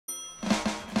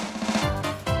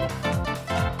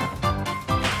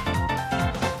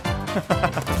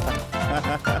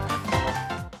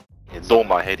You door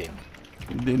my head in.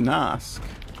 You didn't ask.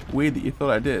 Weird that you thought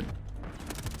I did.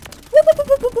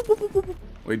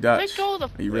 Wait, Dutch. Are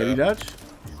you ready, Dutch?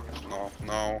 No,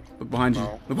 no. Look behind you.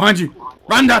 Look behind you.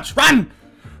 Run, Dutch, run!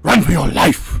 Run for your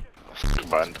life!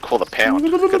 Run, call the pound.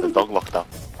 Get the dog locked up.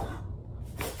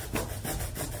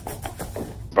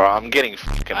 Bro, I'm getting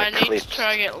fucking I eclipsed. need to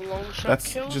try and get long shot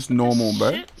That's kills just with normal, this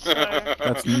bro. shit, so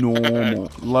That's normal.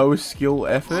 Low skill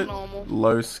effort, normal.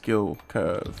 low skill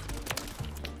curve.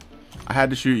 I had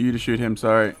to shoot you to shoot him,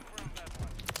 sorry.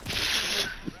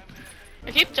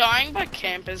 I keep dying by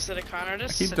campers that are kind of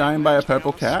just. I keep dying by a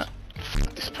purple cat.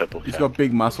 This purple He's cat. got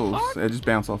big muscles. They just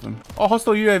bounce off him. Oh,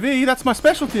 hostile UAV. That's my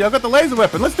specialty. I've got the laser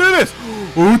weapon. Let's do this.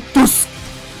 Oh, tusk.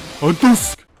 Oh,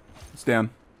 tusk. It's down.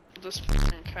 This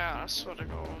fucking cat, I swear to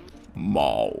God.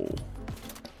 Mo.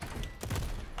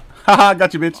 Haha,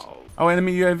 got you, bitch. Oh,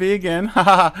 enemy UAV again.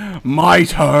 Haha, my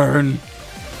turn.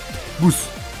 Boost.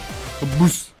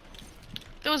 Boost.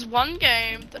 There was one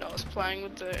game that I was playing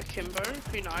with the Kimbo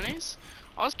P90s.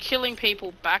 I was killing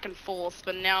people back and forth,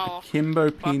 but now. Kimbo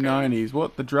P90s.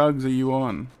 What the drugs are you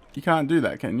on? You can't do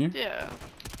that, can you? Yeah.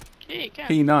 Yeah, you can.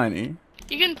 P90.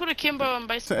 You can put a Kimbo on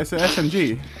basically. It's an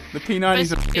SMG. The P90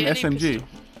 is a fucking SMG.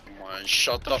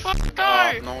 Shut the fuck fuck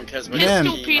up. up. No one cares about Man,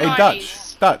 Still hey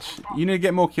P90s. Dutch, you need to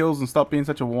get more kills and stop being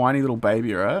such a whiny little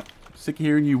baby, alright? Sick of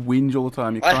hearing you whinge all the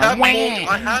time. You're I have crying.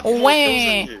 more, I have more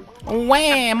kills than you.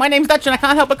 Wah, my name's Dutch and I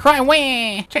can't help but cry.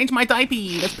 Wah, change my diaper.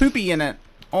 There's poopy in it.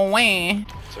 Oh, wah.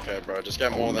 It's okay, bro. Just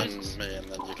get more than me and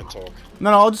then you can talk.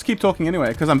 No, I'll just keep talking anyway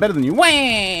because I'm better than you.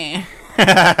 Wah.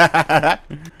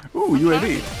 Ooh,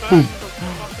 UAV.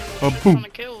 Boom. Boom.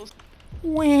 Kills.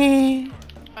 Wah.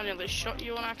 I nearly shot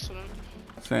you on accident.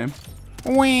 Same.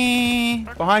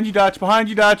 Wah. Behind you, Dutch. Behind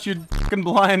you, Dutch. You fucking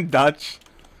blind Dutch.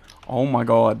 Oh my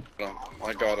God.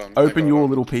 I got him. Open your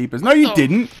little peepers. No, you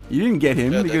didn't. You didn't get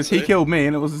him Yeah, because that's he it. killed me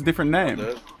and it was his different name.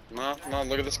 No,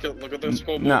 look at the skill. Look at the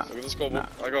scoreboard. Nah, Look at the scoreboard.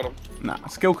 I got him. Nah,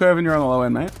 skill curve and you're on the low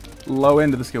end, mate. Low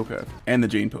end of the skill curve. And the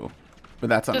gene pool. But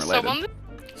that's Does unrelated. someone?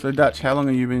 So Dutch, how long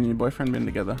have you and your boyfriend been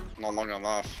together? Not long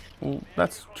enough. Well,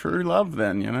 that's true love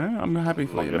then, you know? I'm happy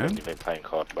for you, Longer than man. you've been playing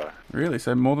COD, bro. Really?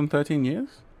 So more than 13 years?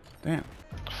 Damn.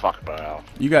 Fuck, bro.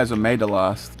 You guys are made to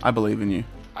last. I believe in you.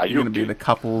 Are You're you gonna be the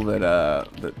couple that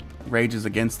that rages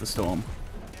against the storm.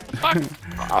 Fuck.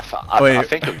 I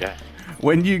think you'll go.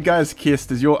 When you guys kiss,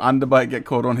 does your underbite get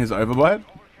caught on his overbite?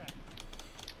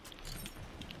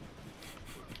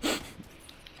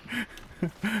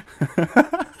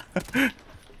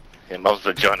 Your mum's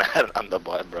vagina had an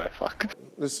underbite, bro. Fuck.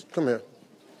 Listen, come here.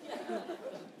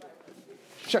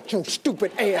 Shut your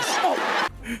stupid ass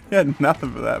up. He had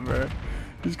nothing for that, bro.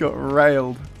 Just got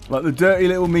railed. Like the dirty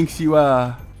little minx you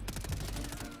are.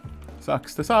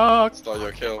 Sucks to suck. Stole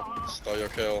your kill. Stole your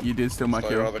kill. You did steal my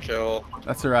Stole your kill. other kill.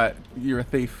 That's alright. You're a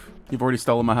thief. You've already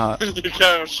stolen my heart. You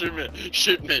can't shoot me.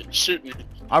 Shoot me. Shoot me.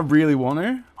 I really want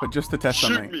to, but just to test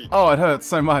Shoot something. me. Oh, it hurts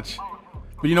so much.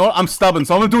 But you know what? I'm stubborn,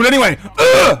 so I'm gonna do it anyway.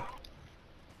 Ugh!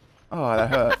 Oh, that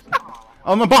hurt.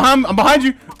 I'm behind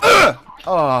you. Ugh!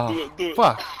 Oh, Do it.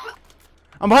 fuck.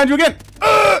 I'm behind you again.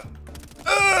 Ugh!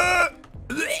 Ugh!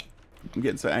 I'm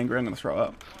getting so angry, I'm gonna throw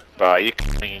up. Bro, are you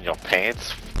coming in your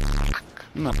pants?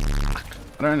 No.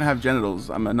 I don't have genitals.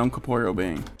 I'm a non-corporeal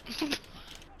being.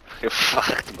 You're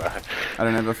fucked, bro. I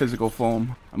don't have a physical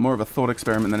form. I'm more of a thought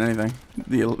experiment than anything.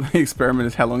 The experiment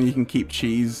is how long you can keep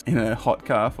cheese in a hot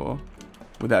car for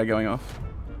without going off.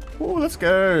 Oh, let's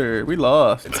go. We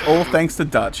lost. It's all thanks to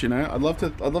Dutch, you know. I'd love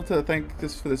to thank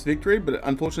this for this victory, but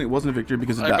unfortunately it wasn't a victory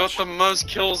because of I Dutch. got the most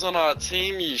kills on our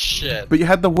team, you shit. But you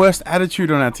had the worst attitude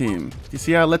on our team. You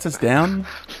see how it lets us down?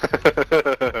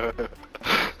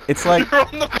 It's like You're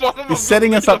on the bottom you're of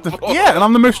setting the us up to leaderboard. yeah, and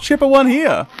I'm the most chipper one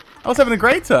here. I was having a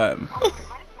great time.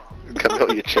 Cut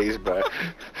out your cheese, bro.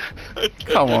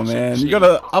 Come on, man. You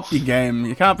gotta up your game.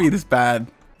 You can't be this bad.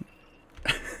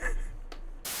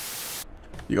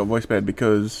 You got voice bad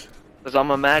because... Because I'm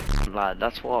a mad lad,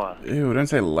 that's why. Ew, don't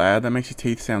say lad. That makes your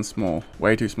teeth sound small.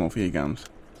 Way too small for your gums.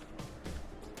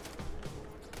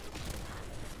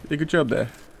 Did a good job there.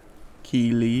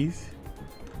 Keeleys.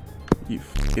 You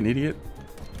fucking idiot.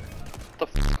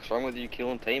 What the fuck's wrong with you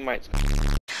killing teammates?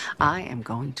 I am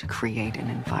going to create an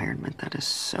environment that is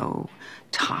so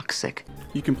toxic.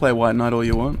 You can play White Knight all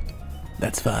you want.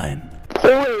 That's fine.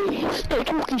 Hey, stop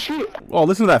talking shit. Oh,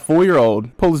 listen to that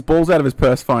 4-year-old. Pull his balls out of his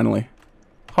purse finally.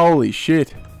 Holy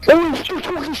shit. Hey, stop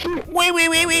talking shit.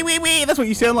 Wait. That's what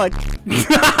you sound like.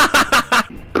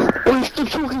 Hey, stop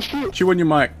talking shit. Chew on your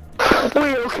mic.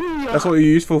 Wait, okay. That's what you're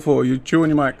useful for. You chew on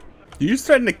your mic. You just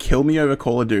threatened to kill me over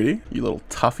Call of Duty? You little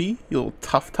toughie? You little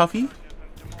toughy?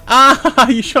 Ah,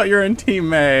 you shot your own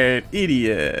teammate.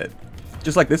 Idiot.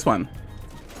 Just like this one.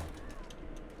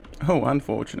 Oh,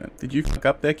 unfortunate. Did you fuck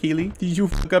up there, Keely? Did you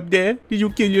fuck up there? Did you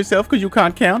kill yourself because you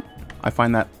can't count? I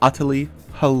find that utterly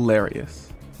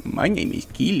hilarious. My name is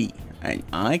Keely, and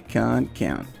I can't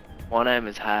count. My name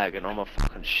is Hag, and I'm a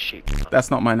fucking shit.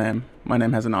 That's not my name. My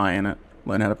name has an I in it.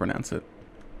 Learn how to pronounce it.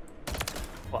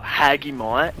 What,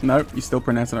 HAGImite? Nope, you're still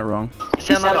pronouncing it wrong. You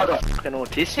sound like a fucking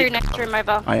autistic. Two next room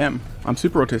over. I am. I'm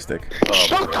super autistic.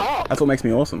 Shut up! That's what makes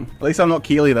me awesome. At least I'm not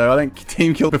Keely though. I don't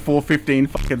team kill before 15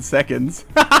 fucking seconds.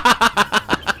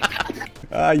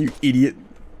 Ah, you idiot.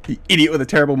 You idiot with a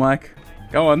terrible mic.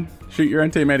 Go on, shoot your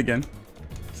own teammate again.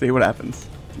 See what happens.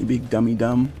 You big dummy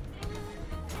dumb.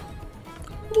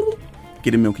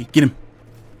 Get him, Milky. Get him.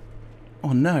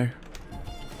 Oh no.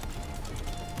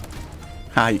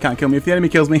 Ha, you can't kill me if the enemy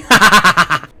kills me.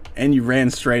 And you ran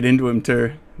straight into him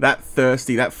too. That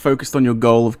thirsty, that focused on your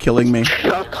goal of killing me.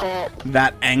 Shut up!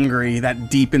 That angry, that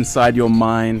deep inside your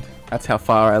mind. That's how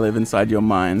far I live inside your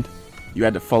mind. You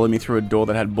had to follow me through a door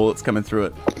that had bullets coming through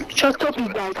it. Shut up, you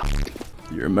dog!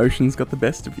 Your emotions got the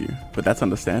best of you, but that's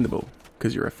understandable,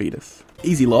 because you're a fetus.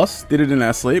 Easy loss, did it in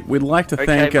our sleep. We'd like to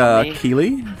thank Mummy.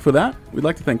 Keely for that. We'd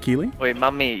like to thank Keely. Wait,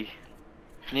 mummy.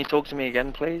 Can you talk to me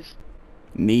again, please?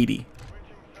 Needy.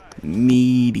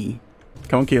 Needy.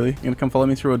 Come on, Keely. You gonna come follow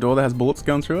me through a door that has bullets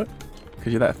going through it?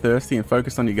 Because you're that thirsty and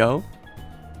focused on your goal?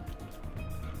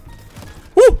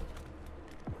 Woo!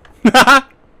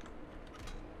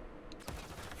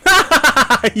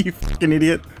 You fucking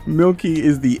idiot. Milky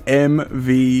is the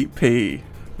MVP.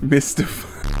 Mr.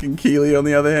 fucking Keely, on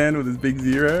the other hand, with his big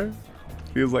 0.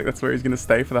 Feels like that's where he's gonna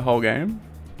stay for the whole game.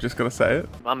 Just gotta say it.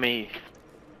 Mummy.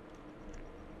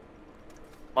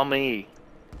 Mummy.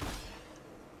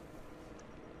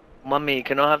 Mummy,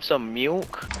 can I have some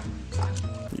milk?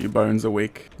 Your bones are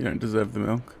weak. You don't deserve the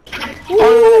milk.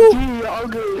 Oh,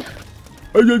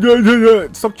 you're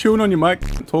ugly! Stop chewing on your mic.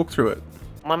 Talk through it.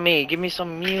 Mummy, give me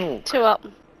some milk. Two up.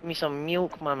 Give me some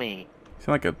milk, mummy. You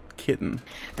sound like a kitten.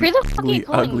 Who the fuck are you Ugly,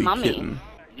 calling ugly mummy? kitten.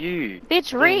 You.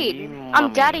 Bitch, You, read. mummy.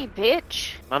 I'm daddy,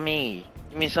 bitch. Mummy,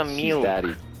 give me some milk.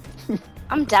 Daddy.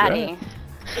 I'm daddy.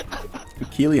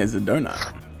 Keely has a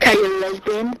donut. Hey, you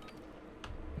lesbian?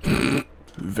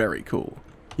 Very cool.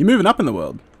 You're moving up in the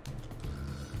world.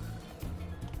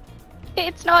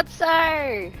 It's not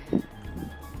so.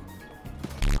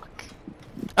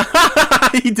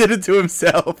 He did it to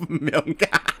himself, Milk.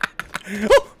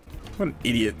 What an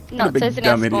idiot. What No, a it big says in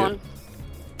our dumb spawn.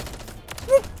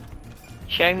 idiot.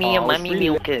 Show me your mummy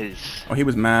milkers. Oh, he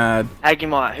was mad.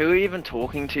 HAGImite, who are you even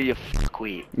talking to, you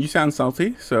fuckwit? You sound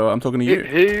salty, so I'm talking to you.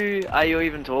 Who are you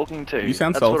even talking to? You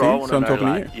sound That's what salty, I wanna so I'm know, talking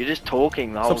to like, you. You're just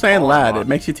talking the whole Stop saying time, lad. like. It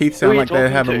makes your teeth Who sound are you like they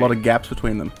talking have a to? lot of gaps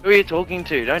between them. Who are you talking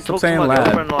to? Don't Stop talk to saying my lad.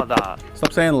 girlfriend like that.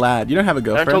 Stop saying lad. You don't have a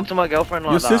Don't girlfriend. talk to my girlfriend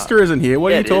like Your that. sister isn't here. Why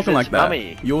Yeah, are you it is, talking like it's that?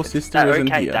 mummy. Your sister That,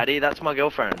 isn't okay, here. daddy, that's my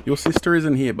girlfriend. Your sister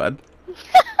isn't here, bud.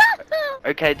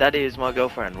 Okay, daddy is my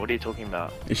girlfriend. What are you talking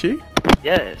about? Is she?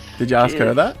 Yes. Did you ask she her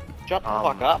is. that? Shut the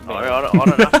fuck up, No, man. I don't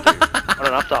have to. I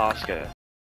don't have to ask her.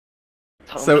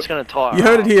 I'm So, just gonna tie her You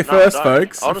heard it up. here No, I first, don't.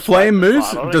 folks. I'll just Flame wait for Moose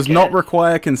fun, I don't does care. not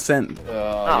require consent.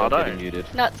 No, I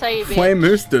don't. Not so you bitch. Flame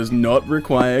Moose does not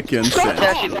require consent.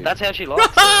 That's how she likes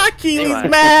Ah, it. Keely's Anyway.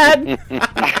 mad!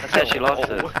 That's how she likes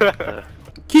it.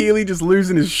 Keely just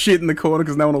losing his shit in the corner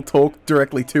because no one will talk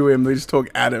directly to him. They just talk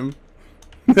at him.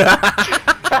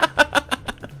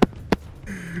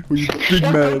 You big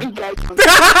man.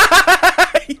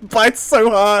 He bites so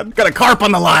hard. Got a carp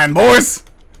on the line, boys.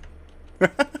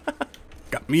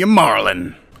 Got me a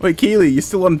marlin. Wait, Keely, you're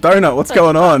still on donut. What's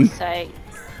going on? Say.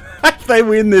 If they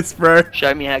win this, bro.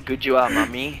 Show me how good you are,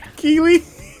 mummy. Keely,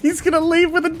 he's gonna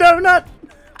leave with a donut.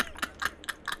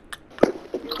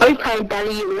 Okay,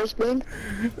 daddy, you lesbian?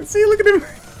 See, look at him.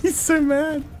 He's so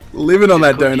mad. Living on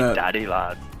that Call you donut. Daddy,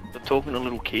 lad. Stop talking to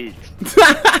little kids.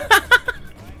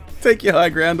 Take your high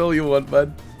ground all you want,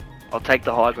 bud. I'll take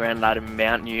the high ground, lad, and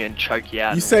mount you and choke you out.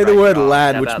 You and say the break word your arm.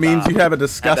 lad, How which about means that? you have a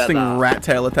disgusting How about that? rat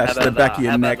tail attached How to the about back of that?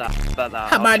 your How neck. about that? How about that?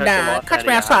 How I'll about choke the that? life Catch out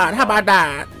me of outside. you. How about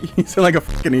that? You sound like a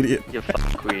fucking idiot. You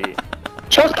fuckwit.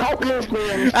 Shut up,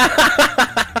 lesbian!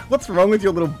 What's wrong with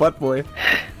your little butt boy?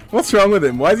 What's wrong with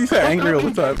him? Why is he so angry all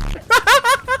the time?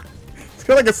 He's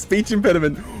got like a speech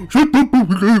impediment.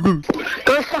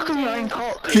 Go suck on your own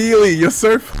cock! Keely, you're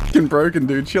so fucking broken,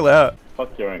 dude. Chill out.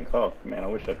 Fuck your own cock, man. I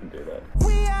wish I could do that.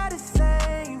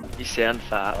 You sound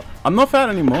fat. I'm not fat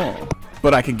anymore,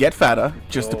 but I could get fatter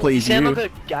just to You please sound you.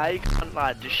 like a gay cunt,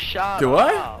 lad. Just shut Do up.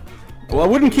 I? Well, I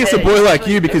wouldn't kiss a Yeah, boy like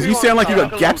actually, you because you sound like you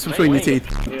everyone got sounds gaps like a between your little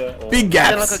teeth. Yeah, Big You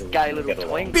sound gaps. like a gay little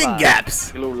twink. Big lad.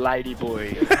 gaps. You little lady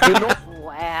boy.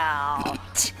 Wow.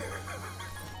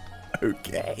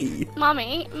 Okay.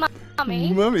 Mummy. Mummy.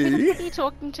 Who are you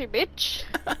talking to, bitch?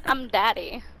 I'm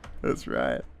daddy. That's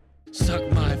right.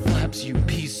 Suck my flaps, you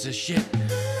piece of shit.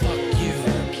 Fuck you.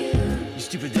 You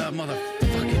stupid dumb motherfucker.